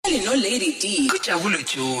Uhleli no Lady D. Kujabulo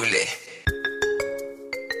Jule.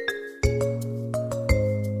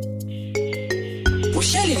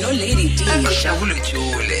 Uhleli no Lady D. Kujabulo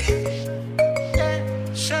Jule.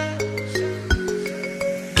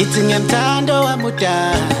 Kithi ngiyamthanda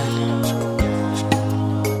wamudala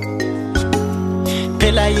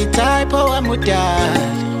phela yitype wamudala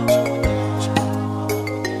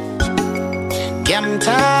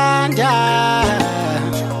ngiyamthanda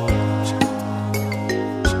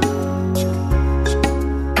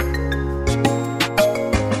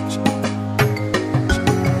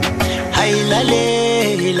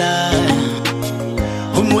hayilalela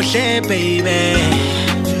umuhle baby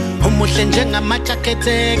umuhle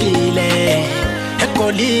njengamajakethekile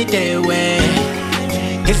egolide we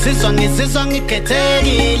ngisizwa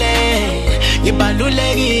ngikethekile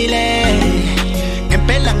ngibalulekile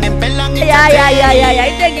ngempela ya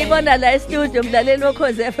into engiyibona la e-studio mlaleli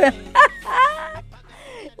wokhoze FM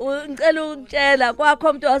ngicela ukutshela kwakho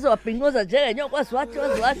umuntu wazobhinquza njengenyoko wathi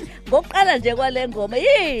ngokuqala nje kwale ngoma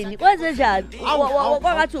yini kwenze njani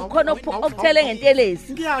kwangathi ukhona okuthele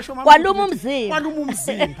ngentelezi kwaluma umzimba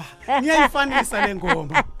ngiyayifanisa le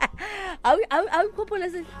ngoma awukhuphule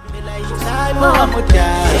sithi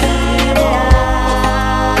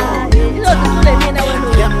izodlule mina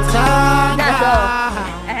wena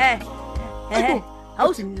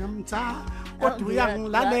awuthi ngiyamthanda kodwa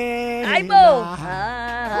uyangilalela hayibo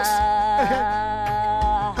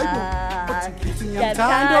uthi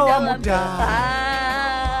ngiyamthanda wamudala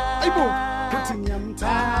hayibo uthi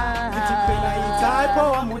ngiyamthanda ngithi phela yitype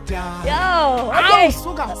wamudala yo okay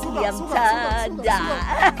suka ngiyamthanda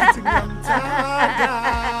uthi ngiyamthanda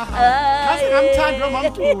ngiyamthanda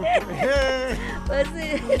mamdudu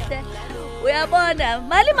wesihle uyabona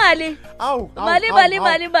mali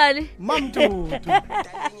mamdudu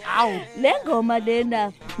le ngoma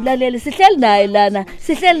lena mlaleli sihleli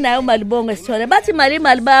naye uMalibongwe Sithole bathi mali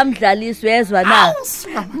bayamdlalisa uyezwa na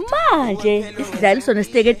manje isidlaliso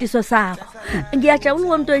nesiteketiso sakho ngiyajabula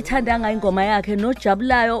umuntu oyithanda ngayo ingoma yakhe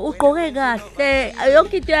nojabulayo uqoke kahle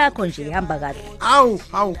yonke into yakho nje ihamba kahle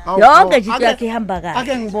yonke nje into yakhe ihamba kahle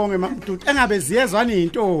ake ngibonge mamdudu engabe ziyezwana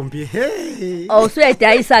intombi hey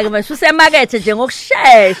usuyadayisa ke manje usemakethe nje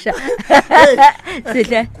ngokusheshsha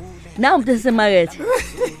sihle na umuntu esemakethe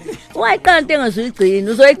wayiqala into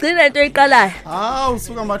engazuyigcina uzoyigcina into oyiqalayo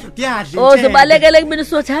usuka madoda kuyadla uzobalekele kumina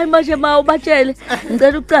usothi hayi manje ubatshele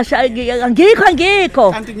ngicela ukucasha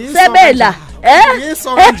ngikho sebela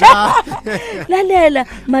ngisonja lalela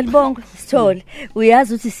Malibongwe Sithole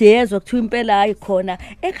uyazi ukuthi siyezwa kuthiwa impela hayi khona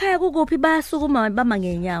ekhaya kukuphi bayasukuma bama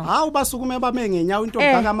ngenyawo basukume bame ngenyawo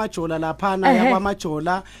intombi kaMajola laphana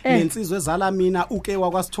yakwaMajola lensizwe ezala mina uke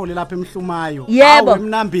wakwaSithole lapha emhlumayo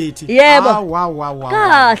emnambithi wow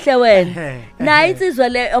kahle wena na insizwe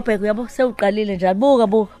le obheke uyabo sewuqalile njalo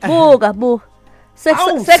buka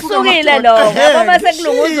sekusukile lo ngoba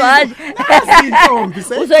sekulunguzwa nje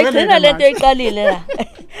uzoyigcina lento eyiqalile la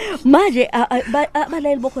manje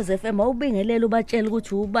abalaleli bokhoze FM awubingelela ubatshela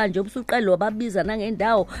ukuthi ubanje obusuqala wababiza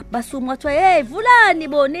nangendawo basuma wathi hey vulani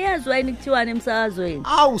bona iyazwa yini kuthiwani emsakazweni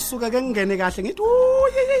suka ke ngene kahle ngithi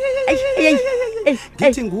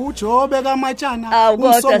ngithi nguJobe kaMatshana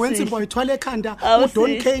umsongo wensipho ithwala ekhanda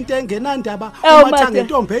uDon K into engenandaba umathanga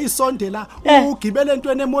intombi eyisondela ugibele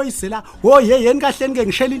entweni emoyisela yeni kahle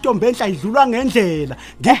ngishela intombi enhla idlulwa ngendlela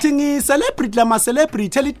ngithi ngicelebrity lama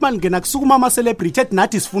celebrity elithi malingena kusukuma ama celebrity ethi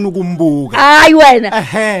nathi sifuna ukumbuka hayi wena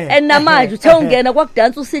enamanje uthe ungena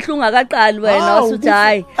kwakudansa usihla ungakaqali wena wasuthi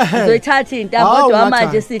hayi uzoyithatha intambo kodwa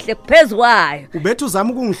manje sihle kuphezulu kwayo ubethu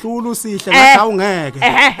uzama ukungihlula usihle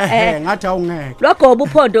ngathi awungeke lwagoba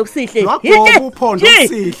uphondo kusihle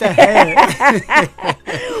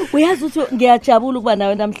uyazi ukuthi ngiyajabula ukuba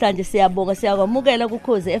nawe namhlanje siyabonga siyakwamukela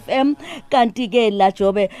kuKhozi FM kanti ke la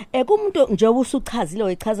Jobe kumuntu njengoba usuchazile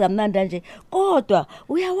uyichaza mnanda nje kodwa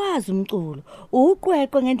uyawazi umculo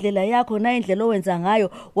uqweqwe ngendlela yakho na indlela owenza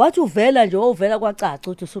ngayo wathi uvela nje uvela kwacaca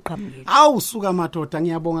ukuthi usuqhamukile suka madoda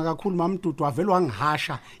ngiyabonga kakhulu mamdudu wavela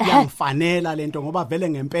wangihasha yangifanela lento ngoba vele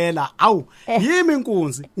ngempela yimi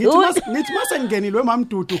inkunzi ngithi mase ngingenilwe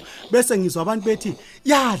mamdudu bese ngizwa abantu bethi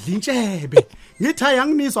yadla intshebe ngithi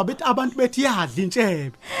ayanginizwa bethi abantu bethi yadla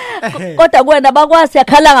intshebe kodwa kuwena bakwazi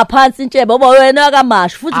yakhala ngaphansi intshebe ngoba wena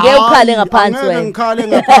kaMashu futhi ngeke ukhale ngaphansi wena ngikhale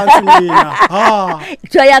ngaphansi mina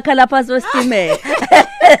kuthiwa yakhala phansi wesitimela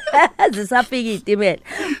zisafika izitimela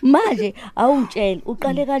manje awungitshela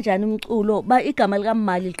uqale kanjani umculo igama lika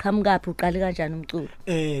Mali liqhamukaphi uqale kanjani umculo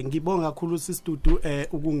ngibonga kakhulu sisidudu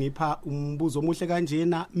ukungipha umbuzo omuhle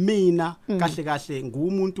kanjena mina kahle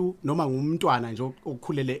ngumuntu noma ngumntwana nje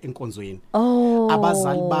okukhulele enkonzweni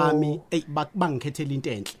abazali bami bangikhethela into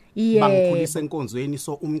enhle bangikhulisa enkonzweni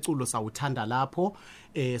so umculo sawuthanda lapho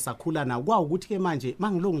sakhula na kwawukuthi ke manje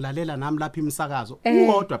mangilongilalela nami lapha imsakazo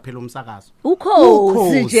ukodwa phela umsakazo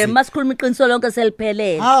ukhozi nje masikhuluma iqiniso lonke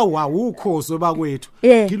seliphelele hawa ukhozi bakwethu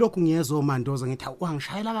ngilokhu ngiyezwa mandoza ngithi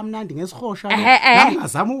wangishayela kamnandi ngesihosha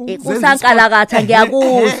ngingazama kusankalakatha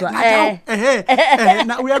ngiyakuzwa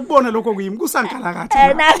na uyakubona lokho kuyimi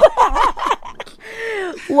kusankalakatha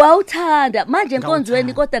wawuthanda manje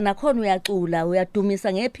enkonzweni kodwa nakhona uyacula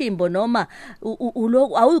uyadumisa ngephimbo noma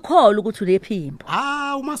awuyikhola ukuthi ulephimbo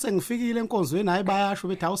uma sengifikile enkonzweni hayi bayasho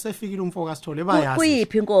bethi awusefikile umfoka Sithole bayazi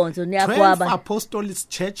kuyiphi inkonzo niyakwaba Apostolic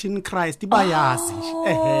Church in Christ bayazi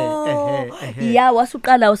ya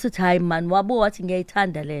wasuqala usithi hayi man wabo wathi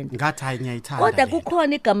ngiyayithanda lento ngathi hayi ngiyayithanda kodwa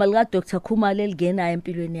kukhona igama lika Dr Khumalo elingenayo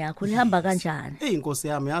empilweni yakho lihamba kanjani inkosi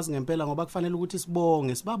yami yazi ngempela ngoba kufanele ukuthi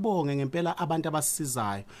sibabonge ngempela abantu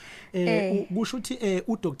abasisizayo kusho ukuthi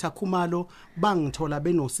uDr Khumalo bangithola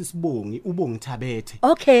benosisibongi ubongithabethe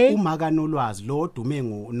umaka nolwazi lo odume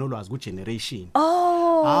nolwazi ku generation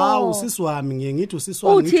hawu sisiwami ngithi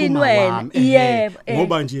usisiwami ngithi wami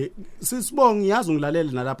ngoba nje sisibongi yazi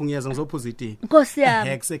ngilalela nalapho ngiyeza ngizopositive Nkosi yami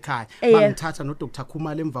ekhaya bangithatha no Dr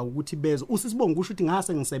Khumalo emva ukuthi beze usisibongi kusho ukuthi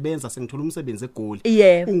ngase ngisebenza sengithola umsebenzi eGoli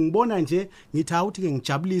ungibona nje ngithi awuthi ke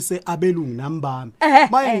ngijabulise abelungu nami bami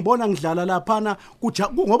maye ngibona ngidlala laphana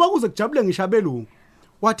ngoba kuze kujabule ngisho abelungu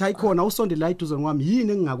wathi ayikhona usonde la iduzeni wami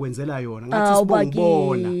yini engingakwenzela yona ngathi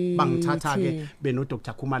sibongibona bangithatha ke beno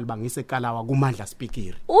Dr Khumalo bangise eKalawa kuMandla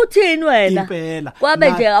Speaker uthini wena impela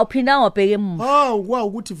kwabe nje awuphindanga wabheka emuva kwa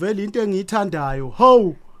ukuthi vele into engiyithandayo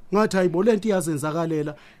hawu ngathi ayibo lento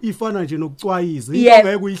iyazenzakalela ifana nje nokucwayiza into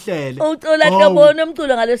ngeke uyihlele ucula hlobona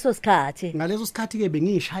umculo ngaleso sikhathi ke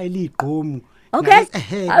bengishayela igqomu okay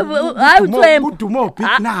hayi udumo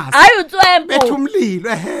big nas hayi utswembu bethu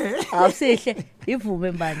umlilo awusihle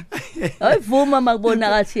ivume mbani ayivuma makubona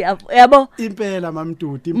kathi yabo impela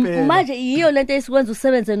mamdudu impela manje yiyo lento esikwenza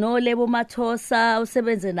usebenze noLebo Mathosa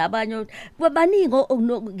usebenze nabanye baningi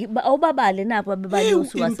awubabale napho ababali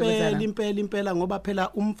usuwasebenza impela ngoba phela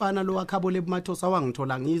umfana lo wakhabo Lebo Mathosa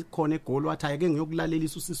wangithola ngikhona eGoli wathi ayeke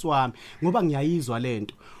ngiyokulalelisa usisi wami ngoba ngiyayizwa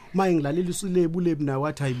lento maye ngilalelisa uLebo naye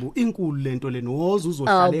wathi hayibo inkulu lento leno woza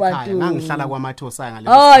uzohlala ekhaya ngangihlala kwaMathosa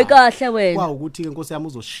ngaleso hayi kahle wena kwa ukuthi ke Nkosi yami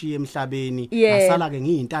uzoshiya emhlabeni ngasala ke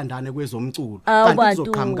ngiyintandane kwezomculo kanti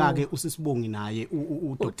uzoqhamuka ke usisibongi naye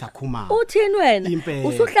uDr Khumalo uthini wena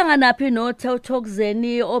usuhlangana naphi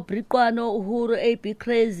noThokozeni oBriqwano uHuru AB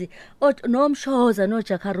Crazy nomshoza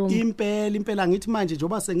noJakarum impela ngithi manje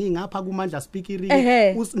njoba sengingapha kuMandla Speaker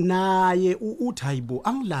naye uthi hayibo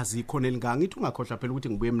angilazi khona elinga ngithi ungakhohlwa phela ukuthi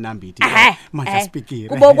ngibuye Mnambithi Mandla Speaker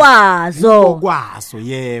kubokwazo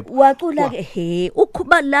yebo wacula ke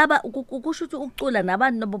ukuba laba kusho ukuthi ukucula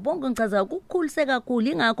nabantu nabo bonke ngichaza ukukhulise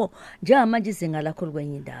kakhulu ingakho njengamanje izinga lakho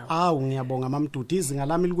likwenye indawo ngiyabonga mamdudu izinga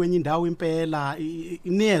lami likwenye indawo impela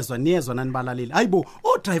niyezwa nani balaleli hayibo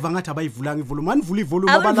driver ngathi abayivulanga ivolume manivula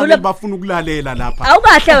ivolume abalaleli bafuna ukulalela lapha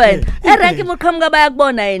awukahle wena erank muqhamuka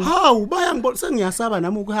bayakubona yini bayangibona sengiyasaba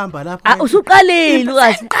nami ukuhamba lapha usuqalile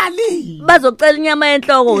ukazi bazocela inyama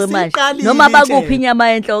yenhloko ke manje noma bakuphi inyama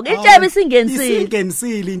yenhloko intshebe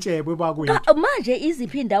isingenisile intshebe bakwethu manje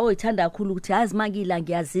iziphi indawo oyithanda kakhulu ukuthi yazi mangila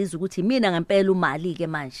ngiyazizwa ukuthi mina ngempela umali ke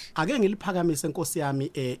manje ake ngiliphakamise Nkosi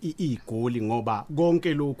yami iGoli ngoba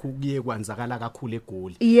konke lokhu kuye kwanzakala kakhulu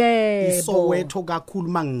eGoli Isowetho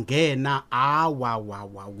kakhulu mangena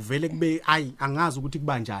kuvele kube angazi ukuthi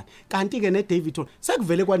kubanjani kanti ke neDavidton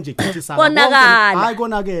sekuvele kwanje githisa hayi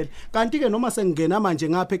konakele kanti ke noma sengena manje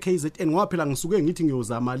ngapha eKZN ngoba phela ngisuke ngithi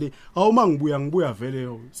ngiyozama le awuma ngibuya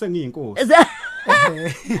vele sengiyinkosi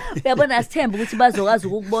uyabona sithemba ukuthi bazokazi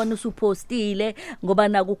ukubona usupostile ngoba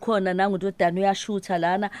nakukhona nangudodana uyashutha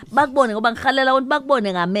lana bakubone ngoba ngihalela ukuthi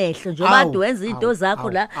bakubone ngamehlo nje abantu wenza izinto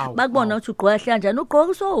zakho la bakubona ukuthi ugqoka kanjani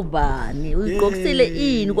ugqokiswa ubani uyigqokisile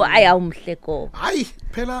ini ko ayawumhle ko hayi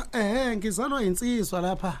phela ngizalwa insizwa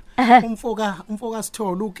lapha umfoka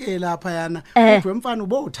Sithole uke lapha yana kodwa mfana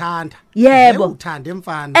ubowuthanda yebo uthanda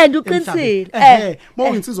mfana and uqinisile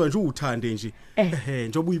mawuyinsizwa nje uthande nje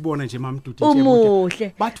njoba uyibona nje mamdudu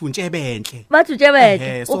umuhle bathi untshebenhle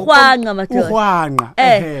uhwanqa madoda uhwanqa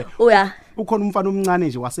uya ukhona umfana omncane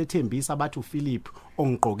nje wasethembisa bathi uPhilip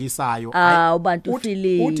ongqokisayo ubantu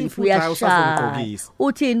Philip uyashaya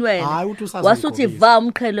uthini wena wasuthi va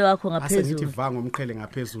umqhele wakho ngaphezulu asithi va ngomqhele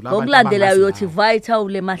ngaphezulu ngokulandela uyothi va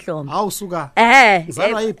ithawule emahlombe awusuka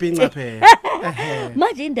zalwa ibhinqa phela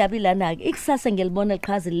manje indaba ilana ke ikusasa ngelibona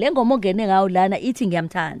liqhazi le ngoma ongene ngayo lana ithi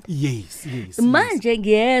ngiyamthanda yes manje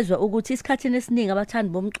ngiyezwa ukuthi isikhathini esiningi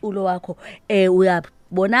abathandi bomculo wakho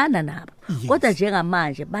bonana nabo kodwa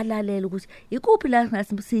njengamanje balalela ukuthi ikuphi la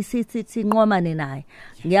ngasithi sinqomane naye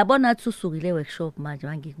ngiyabona ukuthi usukile workshop manje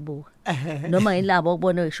mangikubuka noma yilabo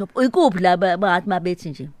ukubona workshop ikuphi la bathi mabethi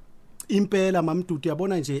nje impela mamdudu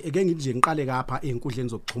yabona nje eke ngithi nje ngiqale kapha enkundleni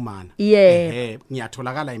zokuxhumana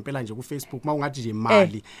ngiyatholakala impela nje ku Facebook mawungathi nje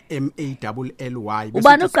mali MALLY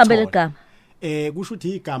ubani uqambele igama kusho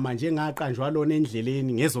ukuthi igama nje ngaqanjwa lona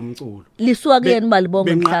endleleni ngezomculo lisuka kuyena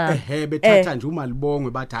Malibongwe mhla bethatha nje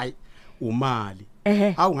uMalibongwe bathi hayi umali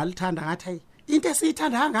awu ngalithanda ngathi hayi into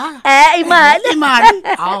esiyithanda kangaka imali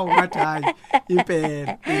awu ngathi hayi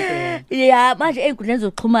impela ya manje einkundleni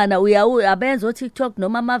zokuxhumana uyabenza o TikTok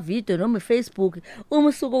noma ama video noma Facebook uma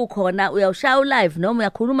usuku ukhona uyawushaya live noma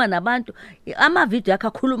uyakhuluma nabantu ama video yakhe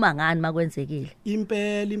akhuluma ngani makwenzekile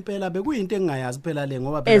impela bekuyinto engingayazi phela le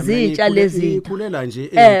ngoba phela lezi ikhulela nje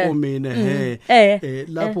enkomeni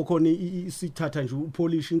lapho khona isithatha nje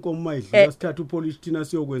upolish inkomo mayidlula sithatha upolish thina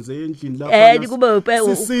siyokwenza endlini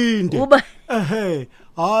lapha sisinde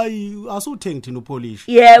hayi asuthengi thina upolish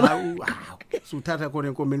suthatha khona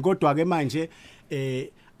enkomeni kodwa ke manje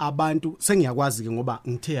abantu sengiyakwazi ke ngoba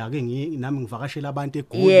ngithe ake nami ngivakashela abantu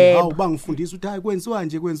eGoli hawu bangifundisa ukuthi hayi kwenziwa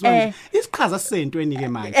nje isiqhaza sisentweni ke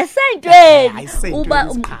manje esentweni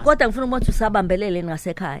kodwa ngifuna ukuthi usabambelele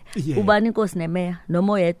ngasekhaya ubani inkosi nemeya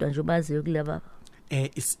noma oyedwa nje ubaziyo kulaba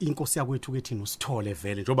inkosi yakwethu ke thina uSithole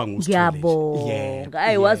vele njoba ngusithole ngiyabonga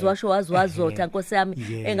hayi wazotha inkosi yami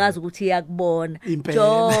engazi ukuthi iyakubona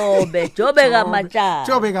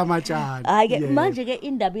jobe kamatshana hayi manje ke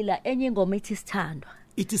indabila enye ingoma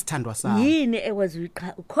ithi sithandwa sami yini ekwazi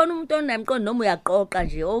ukhona umuntu onamqondo noma uyaqoqa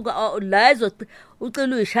nje lazo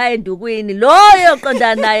ucela uyishaya endukwini loyo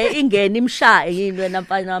oqondana naye ingene imshaye yini wena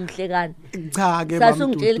mfana wamhlekani cha ke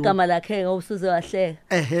sasungitshela igama lakhe ngobusuze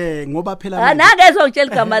wahleka ngoba phela nake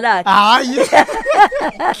ezongitshela igama lakhe hayi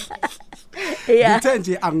ngithe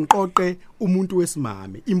nje angiqoqe umuntu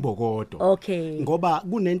wesimame imbokodo ngoba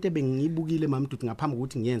kunento ebengiyibukile mamdudu ngaphambi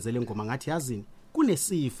ukuthi ngiyenze le ngoma ngathi yazini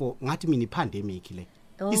kunesifo ngathi mina ipandemic le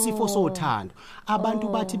isifo sothando abantu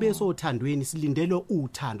bathi besothandweni silindele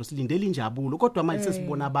uthando silindele injabulo kodwa manje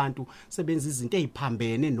sesibona abantu sebenza izinto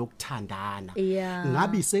eziphambene nokuthandana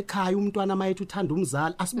ngabe isekhaya umntwana mayethu uthanda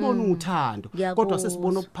umzali asibona uthando kodwa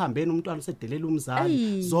sesibona okuphambene umntwana usedelela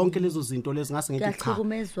umzali zonke lezo zinto lezi ngase ngithi cha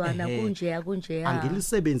kuhlukumezwana kunje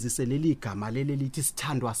angilisebenzise leli gama leli lithi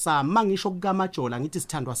sithandwa sami mangisho kukamajola ngithi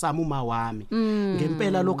sithandwa sami uma wami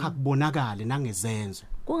ngempela lokho akubonakala nangezenzo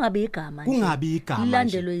kungabi igama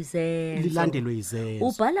lilandelwe izenzo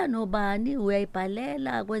ubhala nobani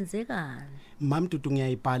uyayibhalela kwenzekani mamdudu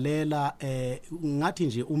ngiyayibhalela ngathi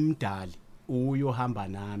nje umdali uyohamba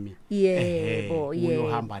nami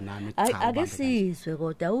uyohamba nami cha ake sizwe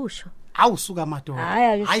kodwa usho awusuka madoda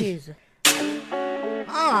hayi ake sizwe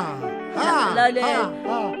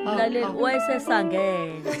lale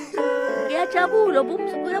wayesesangena ngiyajabula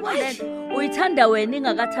uyabona uyithanda wena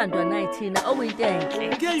ingakathandwa nayi thina okuyinto enhle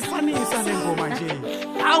ngiyayifanisa le ngoma nje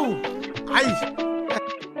awu hayi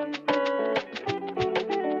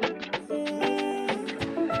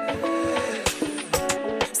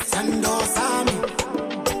sando sami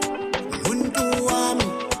umuntu wami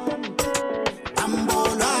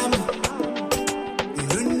ambolo wami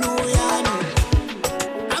nunu yami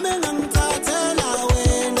amena ngithathela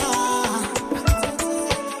wena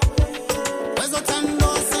wezothando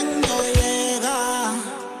sengoyeka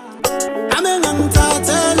amena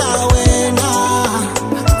ngithathela wena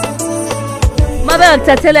mabe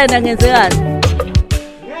ngithathelana ngenzekani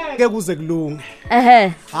ke kuze kulunge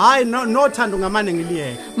hayi nothando ngamane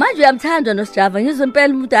ngiliyeka manje uyamthanda noSjava ngizwe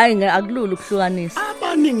impela umuntu hayi akulula ukuhlukanisa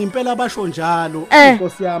abaningi impela basho njalo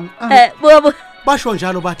inkosi yami bobo basho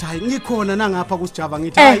njalo bathi hayi ngikhona nangapha kuSjava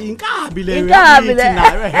ngithi hayi inkabi leyo yathi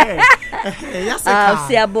nayo yasekhaya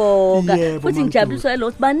siyabonga futhi ngijabuliswa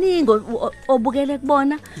lo baningi obukele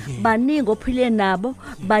kubona baningi ophile nabo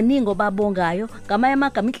baningi obabongayo ngamanye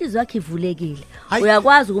amagama inhliziyo yakhe ivulekile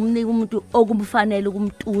uyakwazi ukumnika umuntu okumfanele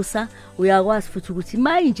ukumtusa uyakwazi futhi ukuthi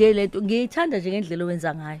manje lento ngiyithanda nje ngendlela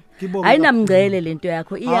owenza ngayo ayinamngcele lento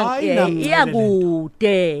yakho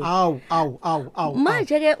iyakude awu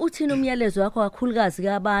manje ke uthina umyalezo wakho kakhulukazi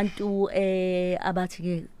kabantu abathi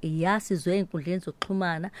ke iyasizwe einkundleni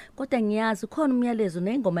zokuxhumana kodwa ngiyazi khona umyalezo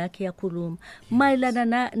neingoma yakhe yakhuluma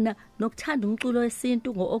mayilana nokuthanda umculo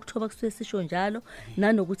wesintu ngo-October kusuke sisho njalo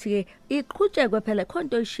nanokuthi ke iqhutshekwe phela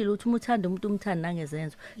khonto ishilo ukuthi uthanda umuntu umthanda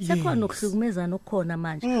nangezenzo sekhona nokuhlukumezana okukhona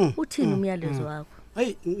manje uthina umyalezo wakho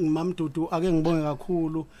Hey mamdudu ake ngibonge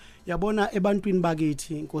kakhulu. Yabona ebantwini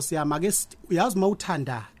bakithi Nkosi yami ake uyazi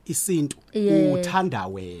mawuthanda isintu uthanda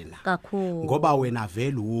wena kakhulu ngoba wena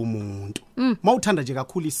vele umuntu. Mawuthanda nje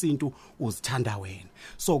kakhulu isintu uzithanda wena.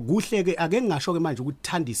 So kuhle ke ake ngingasho ke manje ukuthi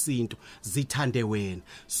thanda isintu zithande wena.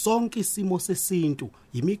 Sonke isimo sesintu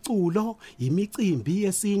imiculo, imicimbi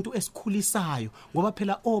yesintu esikhulisayo ngoba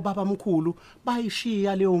phela obaba mkhulu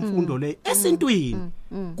bayishiya leyo mfundo le esintwini.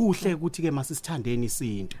 Kuhle ukuthi ke masisithandeni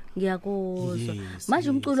isintu. Ngiyakuzwa. Manje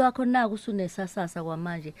umculo wakho naku usunesasasa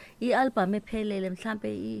kwamanje. I-album ephelele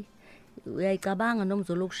mhlambe uyayicabanga noma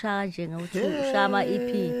uzolokushaya nje ngawuthi ushama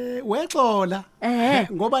EP. Wexola.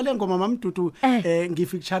 Ngoba le ngoma mamdudu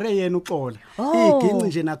ngifeature yena uXola. Iginci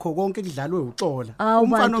nje nakho konke kudlalwe uXola.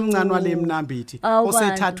 Umfana omncane wale mnambithi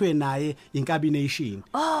osethathwe naye inkabination.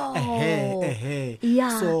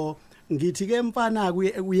 So ngithi ke mfana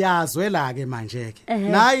uyazwela ke manje ke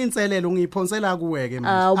nayi inselelo ngiyiphonsela kuwe ke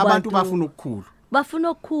manje abantu bafuna ukukhulu bafuna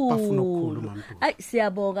okukhulu ayi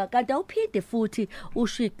siyabonga kanti awuphinde futhi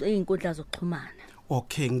ushiqe izinkundla zokuxhumana.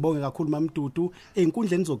 Okay ngibonge kakhulu mamdudu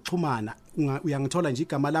einkundleni zokuxhumana uyangithola nje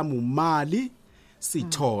igama lami uMali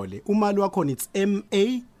Sithole umali wakho it's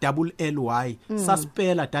MALLY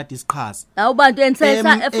saspela dad isiqhaza awubantu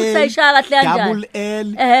ensayisa efusayishaya kahle kanjani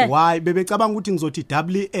LLY bebecabanga ukuthi ngizothi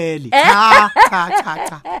WL cha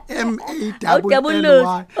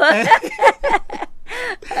MALLY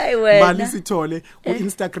Ayiwena Mali Sithole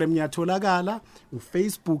uInstagram ngiyatholakala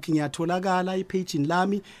uFacebook ngiyatholakala ipage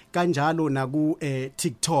lami kanjalo na ku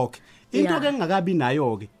TikTok into ke ngingakabi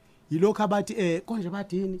nayo ke yilokho abathi konje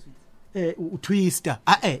bathini uTwitter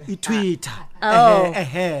iTwitter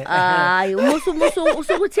hayi umusu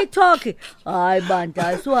usuku TikTok hayi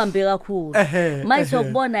banda usuhambe kakhulu manje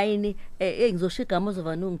sokubona yini engizoshiya igama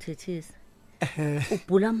ozovana ungithethisa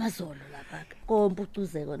ubhula amazolo lapha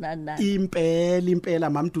kompucuzeko nani impela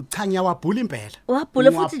mamdudu cha ngiyawabhula impela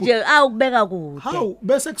wabhula futhi nje awukubeka kude hawu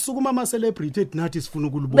bese kusukuma ama celebrity nathi sifuna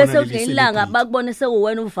ukulibona leli bese ilanga bakubone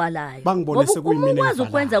sekuwena uvalayo bangibone sekuyimina ukwazi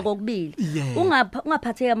ukwenza kokubili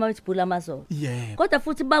ungaphatheka mawuthibhula amazolo kodwa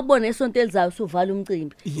futhi bakubone esonto elizayo usuvala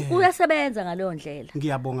umcimbi uyasebenza ngaleyo ndlela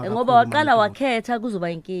ngiyabonga ngoba waqala wakhetha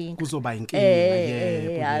kuzoba inkinga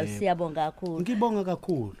yebo siyabonga kakhulu ngibonga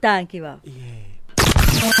kakhulu thank you baba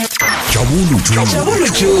Jabulu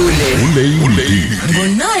Jule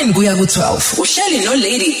ngo9 kuya ku12 uhleli no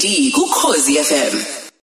Lady D ku Khosi FM.